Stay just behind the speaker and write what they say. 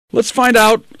Let's find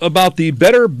out about the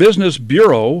Better Business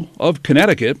Bureau of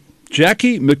Connecticut.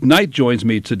 Jackie MacKnight joins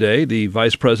me today, the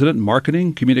Vice President,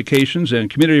 Marketing, Communications, and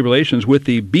Community Relations with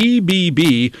the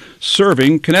BBB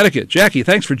serving Connecticut. Jackie,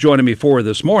 thanks for joining me for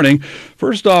this morning.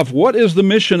 First off, what is the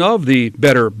mission of the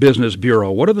Better Business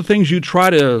Bureau? What are the things you try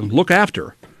to look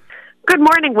after? Good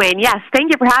morning, Wayne. Yes,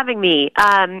 thank you for having me.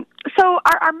 So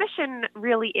our mission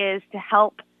really is to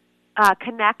help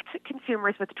connect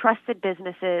consumers with trusted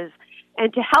businesses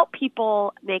and to help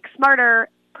people make smarter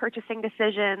purchasing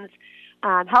decisions,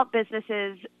 help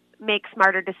businesses make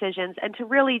smarter decisions, and to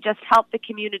really just help the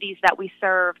communities that we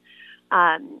serve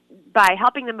by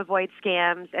helping them avoid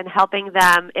scams and helping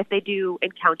them if they do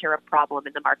encounter a problem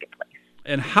in the marketplace.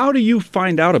 And how do you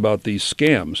find out about these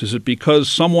scams? Is it because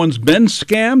someone's been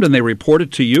scammed and they report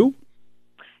it to you?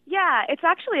 Yeah, it's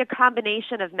actually a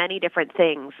combination of many different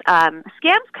things.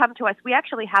 Scams come to us. We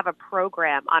actually have a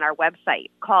program on our website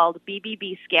called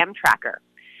BBB Scam Tracker.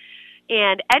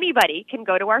 And anybody can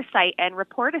go to our site and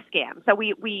report a scam. So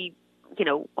we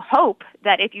hope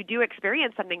that if you do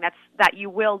experience something that you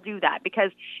will do that,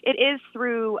 because it is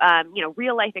through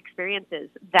real life experiences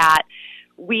that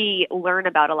we learn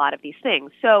about a lot of these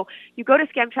things. So you go to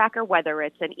Scam Tracker, whether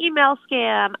it's an email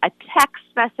scam, a text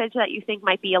message that you think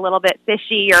might be a little bit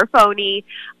fishy or phony,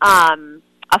 a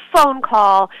phone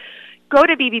call, go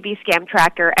to BBB Scam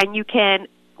Tracker and you can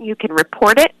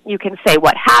report it. You can say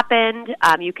what happened.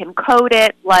 You can code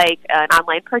it like an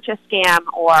online purchase scam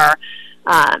or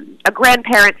a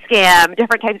grandparent scam,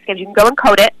 different types of scams. You can go and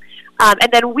code it.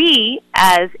 And then we,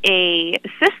 as a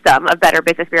system of Better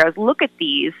Business Bureaus, look at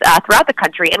these throughout the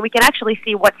country, and we can actually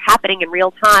see what's happening in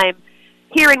real time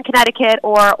here in Connecticut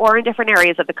or in different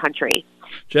areas of the country.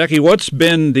 Jackie, what's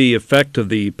been the effect of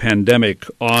the pandemic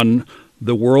on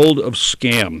the world of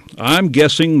scam? I'm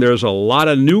guessing there's a lot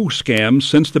of new scams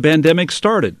since the pandemic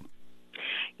started.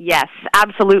 Yes,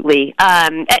 absolutely.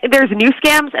 There's new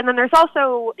scams, and then there's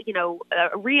also,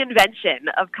 a reinvention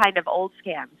of kind of old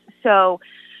scams. So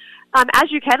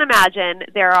as you can imagine,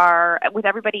 with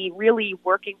everybody really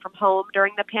working from home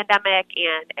during the pandemic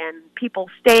and people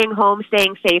staying home,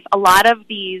 staying safe, a lot of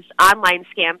these online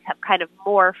scams have kind of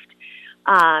morphed.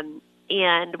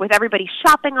 And with everybody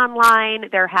shopping online,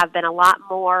 there have been a lot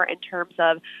more in terms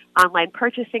of online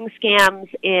purchasing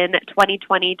scams in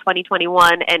 2020,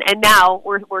 2021, and now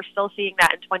we're still seeing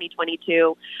that in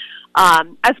 2022,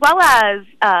 as well as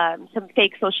some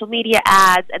fake social media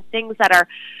ads and things that are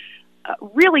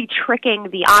really tricking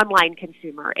the online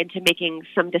consumer into making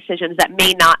some decisions that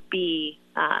may not be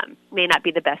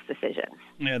the best decisions.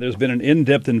 Yeah, there's been an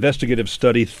in-depth investigative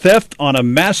study, Theft on a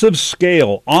Massive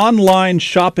Scale, Online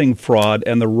Shopping Fraud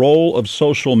and the Role of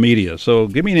Social Media. So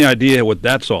give me an idea what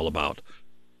that's all about.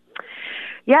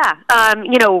 Yeah,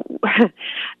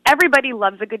 everybody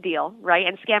loves a good deal, right?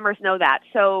 And scammers know that.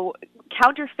 So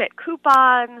counterfeit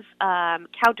coupons,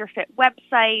 counterfeit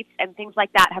websites, and things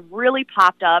like that have really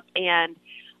popped up and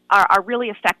are really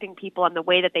affecting people in the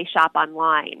way that they shop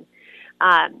online.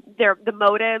 The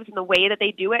motives and the way that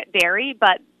they do it vary,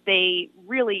 but they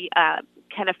really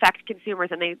can affect consumers,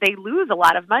 and they lose a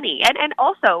lot of money. And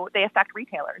also they affect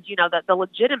retailers, the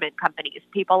legitimate companies.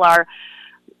 People are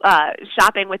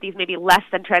shopping with these maybe less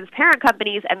than transparent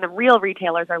companies, and the real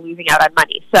retailers are losing out on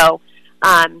money. So,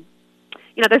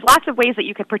 there's lots of ways that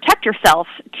you could protect yourself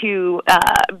to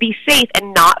be safe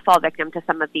and not fall victim to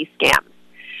some of these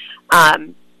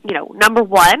scams. Number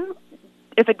one,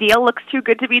 if a deal looks too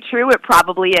good to be true, it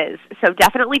probably is. So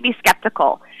definitely be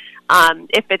skeptical.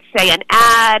 If it's, say, an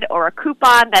ad or a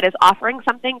coupon that is offering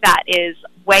something that is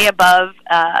way above,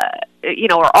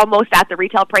 or almost at the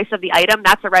retail price of the item,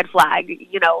 that's a red flag.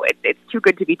 It's too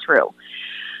good to be true.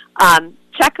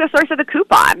 Check the source of the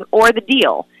coupon or the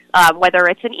deal, whether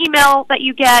it's an email that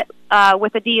you get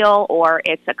with a deal or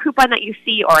it's a coupon that you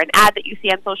see or an ad that you see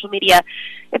on social media.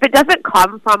 If it doesn't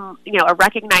come from, a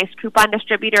recognized coupon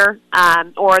distributor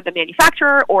or the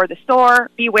manufacturer or the store,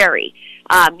 be wary.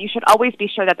 You should always be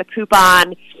sure that the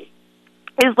coupon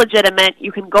is legitimate.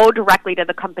 You can go directly to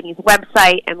the company's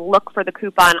website and look for the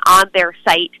coupon on their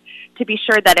site to be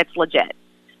sure that it's legit.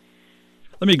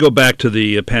 Let me go back to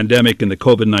the pandemic and the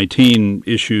COVID-19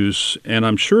 issues, and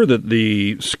I'm sure that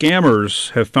the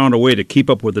scammers have found a way to keep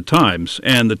up with the times.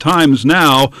 And the times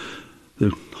now,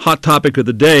 the hot topic of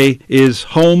the day is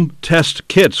home test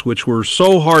kits, which were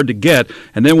so hard to get.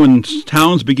 And then when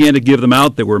towns began to give them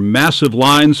out, there were massive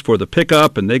lines for the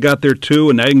pickup, and they got there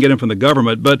too, and they didn't get them from the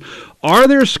government. But are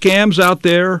there scams out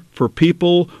there for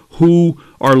people who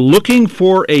are looking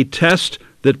for a test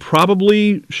that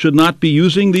probably should not be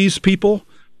using these people?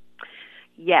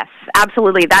 Yes,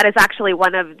 absolutely. That is actually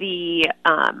one of the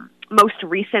most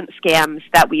recent scams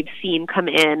that we've seen come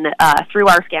in through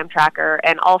our scam tracker,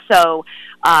 and also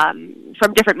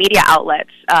from different media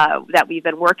outlets that we've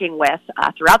been working with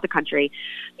throughout the country.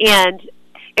 And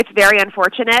it's very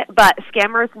unfortunate, but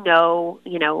scammers know,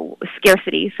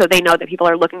 scarcity, so they know that people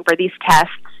are looking for these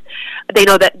tests. They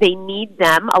know that they need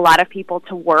them, a lot of people,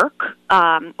 to work,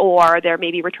 or they're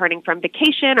maybe returning from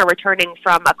vacation or returning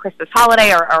from a Christmas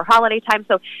holiday or holiday time.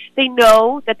 So they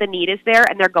know that the need is there,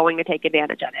 and they're going to take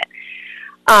advantage of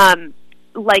it.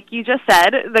 Like you just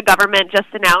said, the government just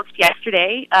announced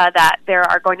yesterday that there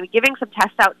are going to be giving some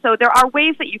tests out. So there are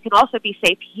ways that you can also be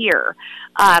safe here.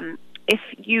 If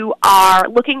you are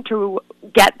looking to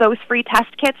get those free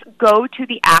test kits, go to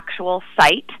the actual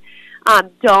site.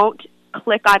 Don't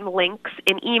click on links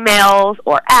in emails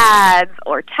or ads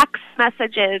or text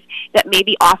messages that may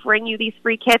be offering you these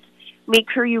free kits. Make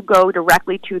sure you go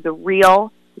directly to the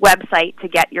real website to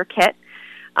get your kit.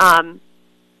 And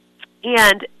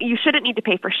you shouldn't need to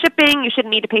pay for shipping. You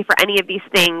shouldn't need to pay for any of these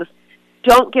things.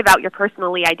 Don't give out your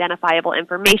personally identifiable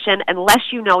information unless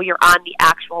you know you're on the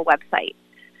actual website.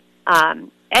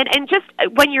 And just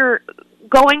when you're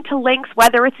going to links,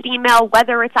 whether it's an email,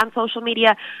 whether it's on social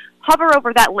media, hover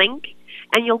over that link,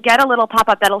 and you'll get a little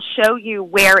pop-up that'll show you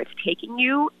where it's taking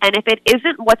you. And if it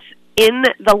isn't what's in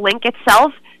the link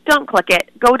itself, don't click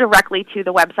it. Go directly to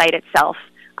the website itself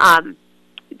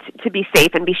to be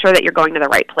safe and be sure that you're going to the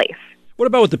right place. What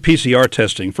about with the PCR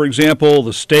testing? For example,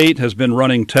 the state has been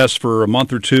running tests for a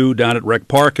month or two down at Rec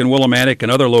Park in Willimantic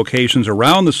and other locations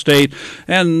around the state,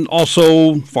 and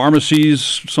also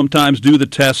pharmacies sometimes do the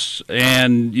tests,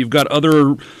 and you've got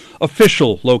other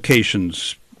official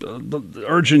locations, the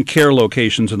urgent care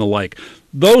locations and the like.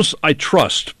 Those I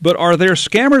trust, but are there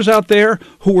scammers out there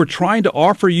who are trying to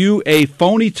offer you a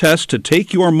phony test to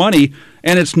take your money,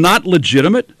 and it's not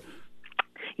legitimate?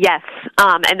 Yes,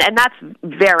 and that's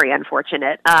very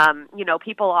unfortunate.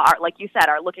 People are, like you said,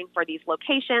 are looking for these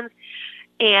locations,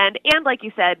 and like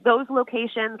you said, those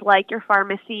locations like your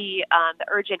pharmacy, the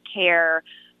urgent care,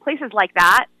 places like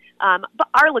that, but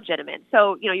are legitimate.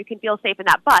 So, you can feel safe in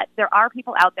that. But there are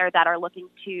people out there that are looking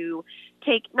to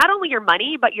take not only your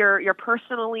money, but your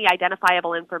personally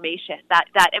identifiable information,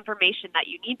 that information that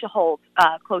you need to hold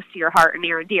close to your heart and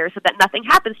near and dear, so that nothing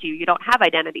happens to you. You don't have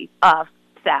identity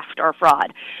theft or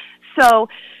fraud. So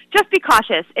just be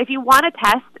cautious. If you want to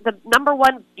test, the number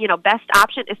one, best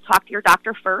option is talk to your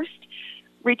doctor first.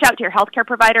 Reach out to your healthcare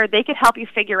provider. They could help you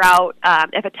figure out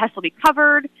if a test will be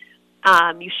covered.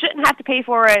 You shouldn't have to pay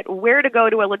for it, where to go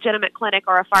to a legitimate clinic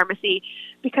or a pharmacy,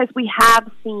 because we have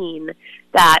seen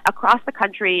that across the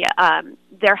country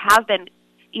there have been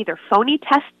either phony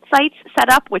test sites set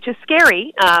up, which is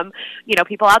scary,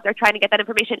 people out there trying to get that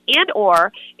information, and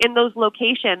or in those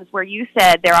locations where you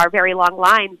said there are very long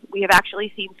lines, we have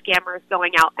actually seen scammers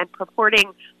going out and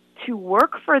purporting to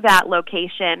work for that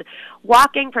location,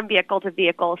 walking from vehicle to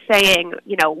vehicle, saying,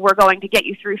 we're going to get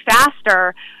you through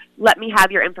faster, let me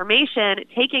have your information,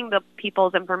 taking the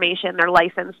people's information, their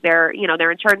license, their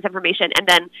insurance information, and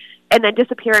then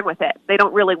disappearing with it. They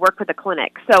don't really work for the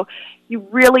clinic. So you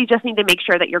really just need to make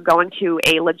sure that you're going to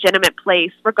a legitimate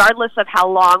place, regardless of how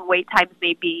long wait times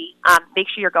may be. Make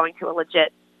sure you're going to a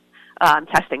legit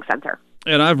testing center.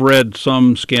 And I've read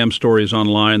some scam stories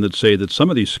online that say that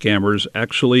some of these scammers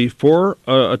actually, for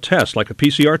a test, like a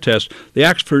PCR test, they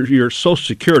ask for your Social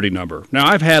Security number. Now,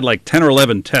 I've had like 10 or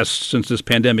 11 tests since this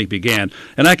pandemic began,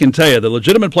 and I can tell you the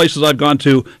legitimate places I've gone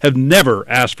to have never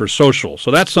asked for social. So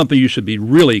that's something you should be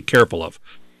really careful of.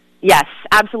 Yes,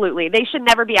 absolutely. They should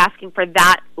never be asking for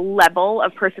that level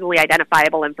of personally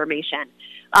identifiable information.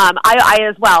 I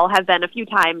as well have been a few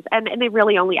times, and they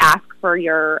really only ask for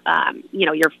your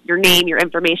name, your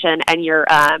information, and your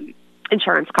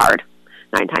insurance card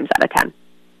 9 times out of 10.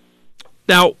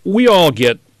 Now, we all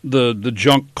get the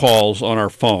junk calls on our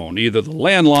phone, either the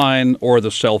landline or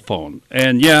the cell phone.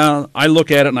 And yeah, I look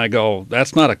at it and I go,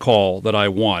 that's not a call that I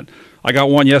want. I got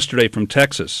one yesterday from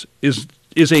Texas.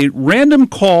 Is a random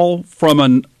call from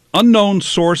an unknown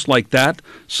source like that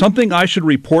something I should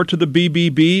report to the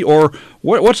BBB, or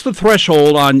what's the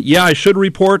threshold on, yeah, I should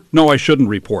report, no, I shouldn't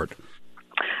report?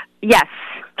 Yes,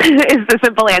 is the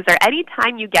simple answer.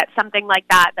 Anytime you get something like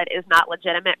that is not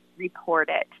legitimate, report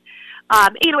it.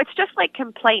 It's just like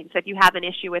complaints. If you have an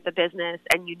issue with a business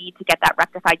and you need to get that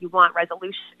rectified, you want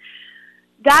resolution.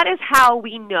 That is how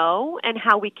we know and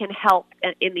how we can help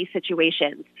in these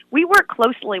situations. We work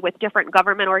closely with different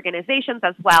government organizations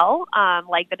as well,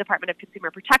 like the Department of Consumer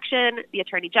Protection, the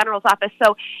Attorney General's office.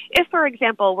 So if, for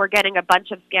example, we're getting a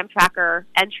bunch of scam tracker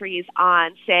entries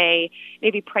on, say,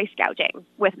 maybe price gouging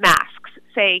with masks,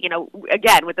 say,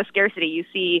 again, with the scarcity, you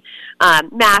see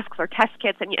masks or test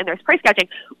kits and there's price gouging.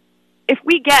 If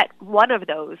we get one of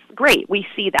those, great, we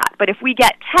see that. But if we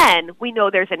get 10, we know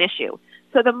there's an issue.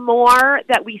 So the more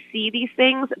that we see these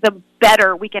things, the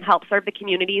better we can help serve the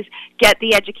communities, get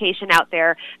the education out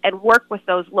there, and work with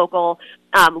those local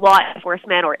law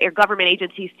enforcement or government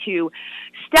agencies to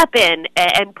step in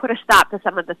and put a stop to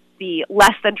some of the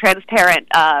less than transparent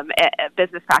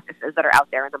business practices that are out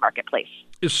there in the marketplace.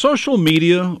 Is social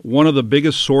media one of the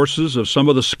biggest sources of some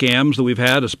of the scams that we've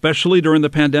had, especially during the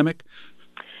pandemic?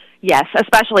 Yes,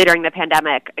 especially during the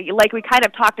pandemic. Like we kind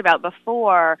of talked about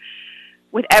before,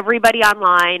 with everybody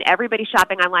online, everybody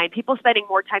shopping online, people spending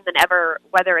more time than ever,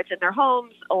 whether it's in their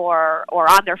homes or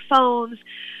on their phones.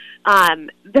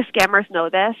 The scammers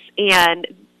know this, and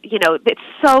it's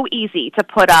so easy to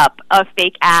put up a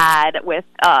fake ad with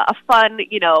a fun,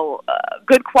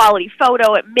 good quality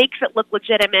photo. It makes it look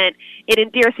legitimate. It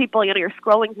endears people. You're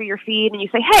scrolling through your feed and you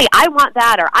say, "Hey, I want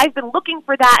that," or "I've been looking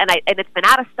for that, and it's been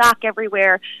out of stock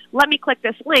everywhere. Let me click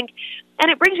this link." And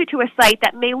it brings you to a site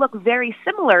that may look very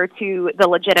similar to the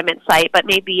legitimate site, but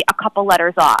maybe a couple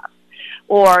letters off.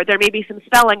 Or there may be some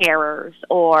spelling errors,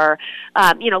 or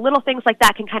little things like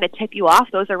that can kind of tip you off.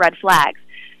 Those are red flags.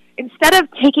 Instead of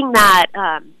taking that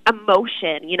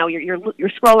emotion, you're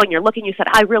scrolling, you're looking, you said,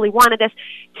 "I really wanted this."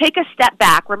 Take a step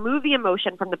back, remove the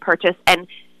emotion from the purchase, and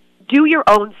do your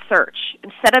own search.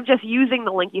 Instead of just using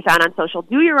the link you found on social,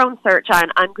 do your own search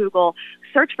on Google.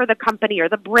 Search for the company or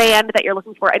the brand that you're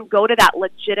looking for, and go to that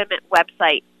legitimate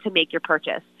website to make your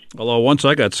purchase. Although once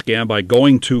I got scammed by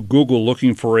going to Google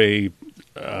looking for a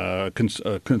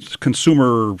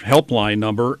consumer helpline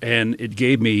number, and it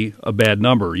gave me a bad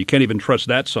number. You can't even trust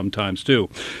that sometimes, too.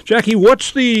 Jackie,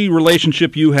 what's the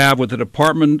relationship you have with the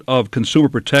Department of Consumer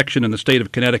Protection in the state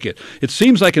of Connecticut? It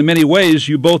seems like in many ways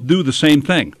you both do the same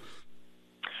thing.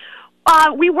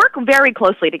 We work very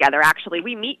closely together, actually.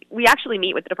 We actually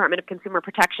meet with the Department of Consumer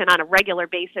Protection on a regular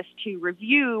basis to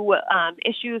review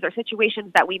issues or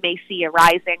situations that we may see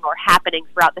arising or happening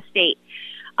throughout the state.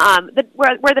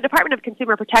 Where the Department of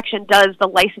Consumer Protection does the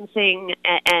licensing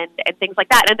and things like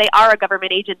that, and they are a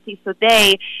government agency, so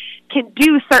they can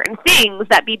do certain things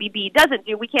that BBB doesn't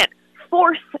do. We can't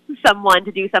force someone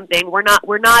to do something. We're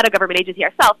not a government agency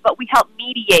ourselves, but we help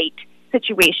mediate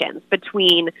situations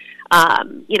between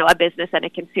a business and a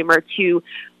consumer to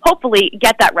hopefully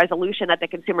get that resolution that the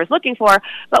consumer is looking for.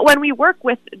 But when we work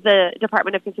with the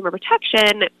Department of Consumer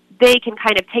Protection, they can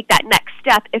kind of take that next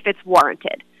step if it's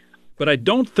warranted. But I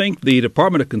don't think the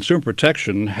Department of Consumer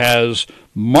Protection has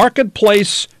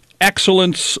Marketplace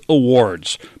Excellence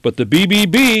Awards. But the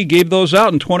BBB gave those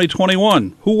out in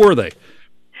 2021. Who were they?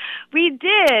 We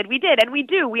did, and we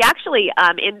do. We actually,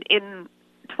 in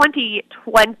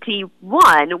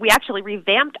 2021, we actually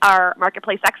revamped our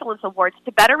Marketplace Excellence Awards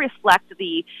to better reflect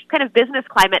the kind of business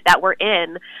climate that we're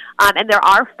in. And there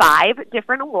are 5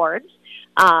 different awards.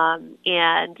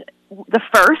 And the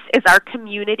first is our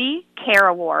Community Care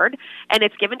Award, and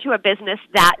it's given to a business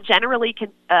that generously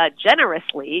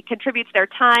contributes their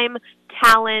time,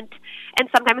 talent, and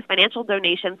sometimes financial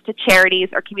donations to charities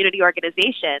or community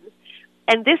organizations.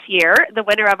 And this year, the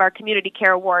winner of our Community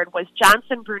Care Award was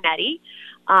Johnson Brunetti.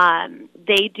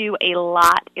 They do a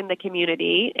lot in the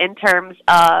community in terms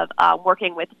of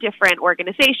working with different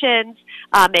organizations,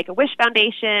 Make-A-Wish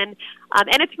Foundation,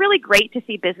 and it's really great to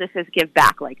see businesses give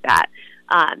back like that.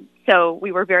 So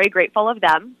we were very grateful of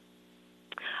them.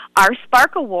 Our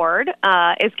Spark Award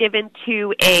is given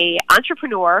to an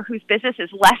entrepreneur whose business is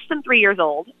less than 3 years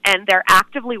old, and they're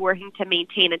actively working to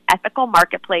maintain an ethical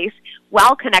marketplace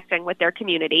while connecting with their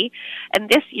community. And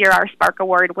this year, our Spark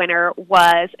Award winner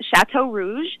was Chateau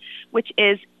Rouge, which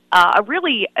is a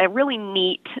really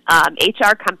neat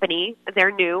HR company.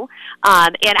 They're new,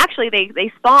 and actually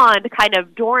they spawned kind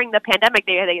of during the pandemic.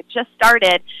 They had just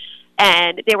started.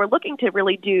 And they were looking to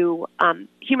really do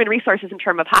human resources in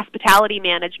terms of hospitality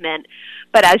management.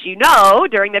 But as you know,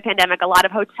 during the pandemic, a lot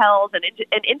of hotels and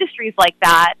industries like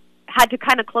that had to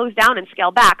kind of close down and scale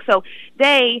back. So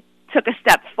they took a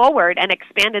step forward and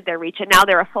expanded their reach, and now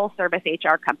they're a full-service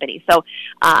HR company. So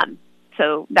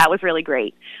that was really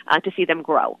great to see them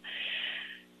grow.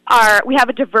 We have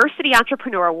a Diversity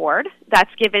Entrepreneur Award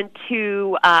that's given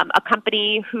to a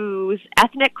company whose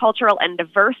ethnic, cultural, and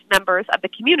diverse members of the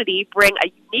community bring a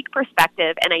unique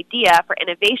perspective and idea for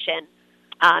innovation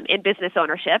in business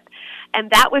ownership. And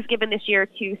that was given this year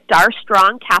to Star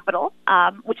Strong Capital,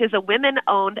 which is a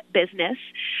women-owned business.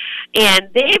 And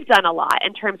they've done a lot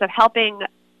in terms of helping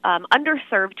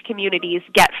underserved communities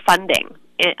get funding.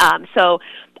 So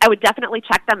I would definitely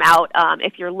check them out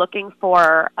if you're looking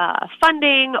for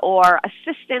funding or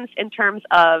assistance in terms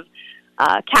of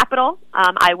capital,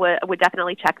 I would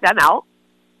definitely check them out.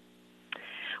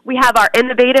 We have our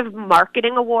Innovative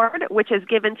Marketing Award, which is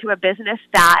given to a business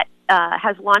that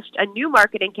has launched a new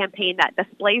marketing campaign that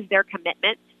displays their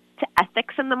commitment to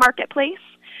ethics in the marketplace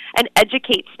and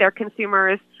educates their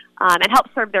consumers and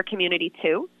helps serve their community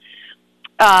too.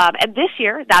 And this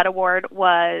year, that award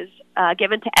was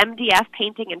given to MDF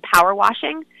Painting and Power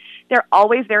Washing. They're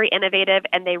always very innovative,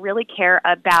 and they really care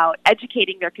about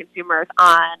educating their consumers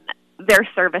on their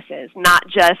services, not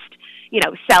just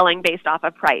selling based off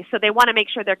of price. So they want to make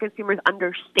sure their consumers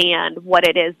understand what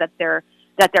it is that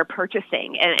they're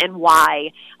purchasing and why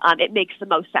it makes the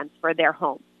most sense for their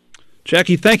home.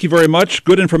 Jackie, thank you very much.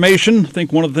 Good information. I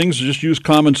think one of the things is just use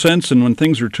common sense, and when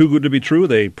things are too good to be true,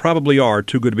 they probably are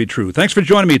too good to be true. Thanks for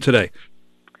joining me today.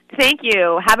 Thank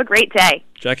you. Have a great day.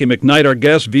 Jackie MacKnight, our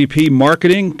guest, VP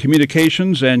Marketing,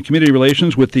 Communications, and Community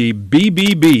Relations with the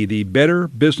BBB, the Better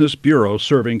Business Bureau,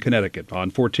 serving Connecticut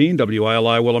on 14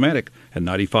 WILI Willimantic and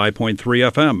 95.3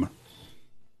 FM.